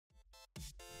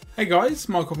Hey guys,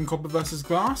 Michael from Copper vs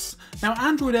Glass. Now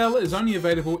Android L is only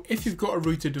available if you've got a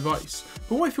rooted device,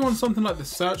 but what if you want something like the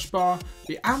search bar,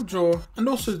 the app drawer and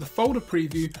also the folder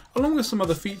preview along with some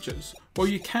other features? Well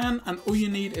you can, and all you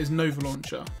need is Nova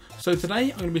Launcher. So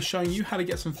today I'm going to be showing you how to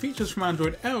get some features from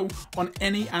Android L on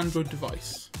any Android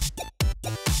device.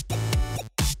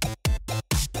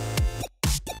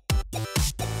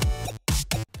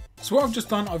 So what I've just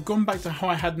done, I've gone back to how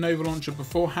I had Nova Launcher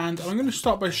beforehand, and I'm going to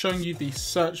start by showing you the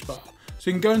search bar. So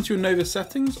you can go into your Nova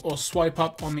settings or swipe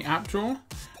up on the app drawer,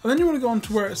 and then you want to go on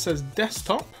to where it says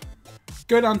desktop,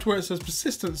 go down to where it says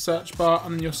persistent search bar,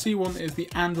 and then you'll see one is the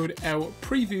Android L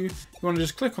preview. You want to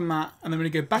just click on that, and then when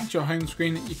you go back to your home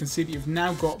screen, you can see that you've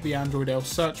now got the Android L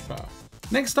search bar.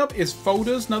 Next up is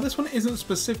folders. Now this one isn't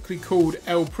specifically called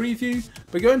L Preview,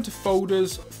 but go into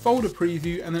folders, folder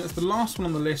preview, and then it's the last one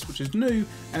on the list which is new,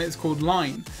 and it's called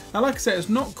line. Now like I said, it's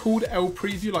not called L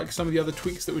Preview like some of the other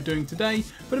tweaks that we're doing today,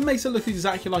 but it makes it look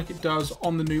exactly like it does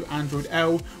on the new Android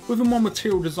L, with a more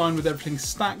material design with everything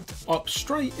stacked up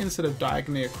straight instead of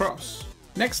diagonally across.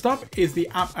 Next up is the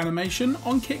app animation.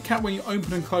 On KitKat, when you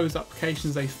open and close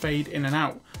applications, they fade in and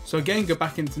out. So again, go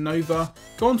back into Nova,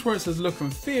 go on to where it says look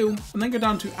and feel, and then go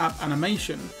down to app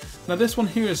animation. Now this one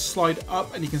here is slide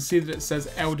up, and you can see that it says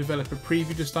L Developer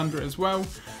Preview just under it as well.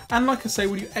 And like I say,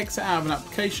 when you exit out of an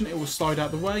application, it will slide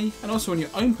out the way, and also when you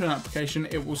open an application,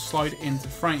 it will slide into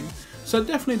frame. So it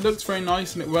definitely looks very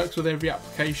nice and it works with every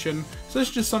application. So it's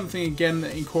just something again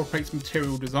that incorporates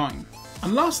material design.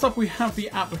 And last up we have the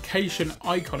application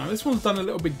icon. Now this one's done a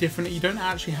little bit differently. You don't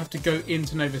actually have to go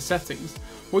into Nova settings.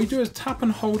 What you do is tap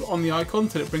and hold on the icon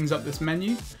till it brings up this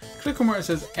menu. Click on where it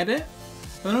says edit.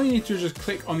 And then all you need to do is just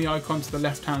click on the icon to the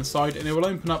left hand side and it will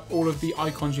open up all of the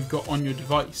icons you've got on your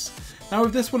device. Now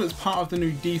with this one, it's part of the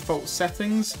new default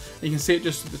settings. You can see it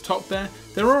just at the top there.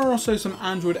 There are also some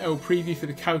Android L preview for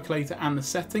the calculator and the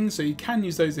settings, so you can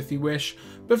use those if you wish.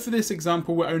 But for this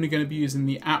example, we're only going to be using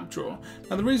the app drawer.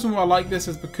 Now the reason why I like this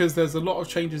is because there's a lot of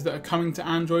changes that are coming to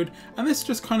Android, and this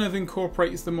just kind of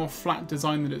incorporates the more flat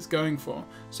design that it's going for.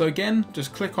 So again,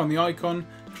 just click on the icon,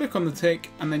 click on the tick,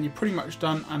 and then you're pretty much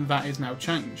done, and that is now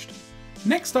changed.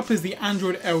 Next up is the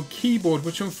Android L keyboard,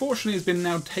 which unfortunately has been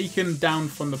now taken down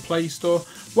from the Play Store.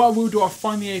 What I will do, I'll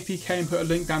find the APK and put a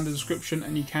link down in the description,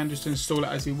 and you can just install it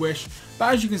as you wish.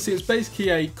 But as you can see, it's basically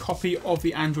a copy of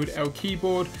the Android L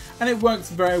keyboard, and it works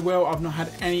very well. I've not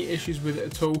had any issues with it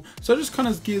at all. So it just kind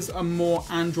of gives a more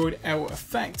Android L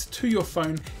effect to your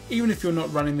phone, even if you're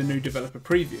not running the new developer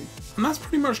preview. And that's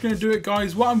pretty much going to do it,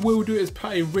 guys. What I will do is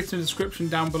put a written description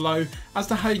down below as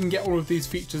to how you can get all of these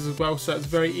features as well, so it's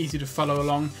very easy to follow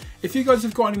along. If you guys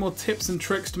have got any more tips and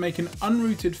tricks to make an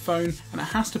unrooted phone, and it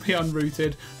has to be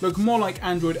unrooted, look more like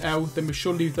Android L, then be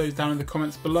sure to leave those down in the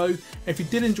comments below. If you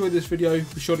did enjoy this video,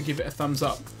 be sure to give it a thumbs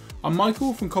up. I'm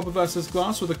Michael from Copper vs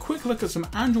Glass with a quick look at some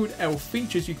Android L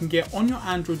features you can get on your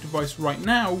Android device right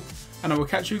now, and I will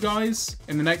catch you guys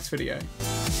in the next video.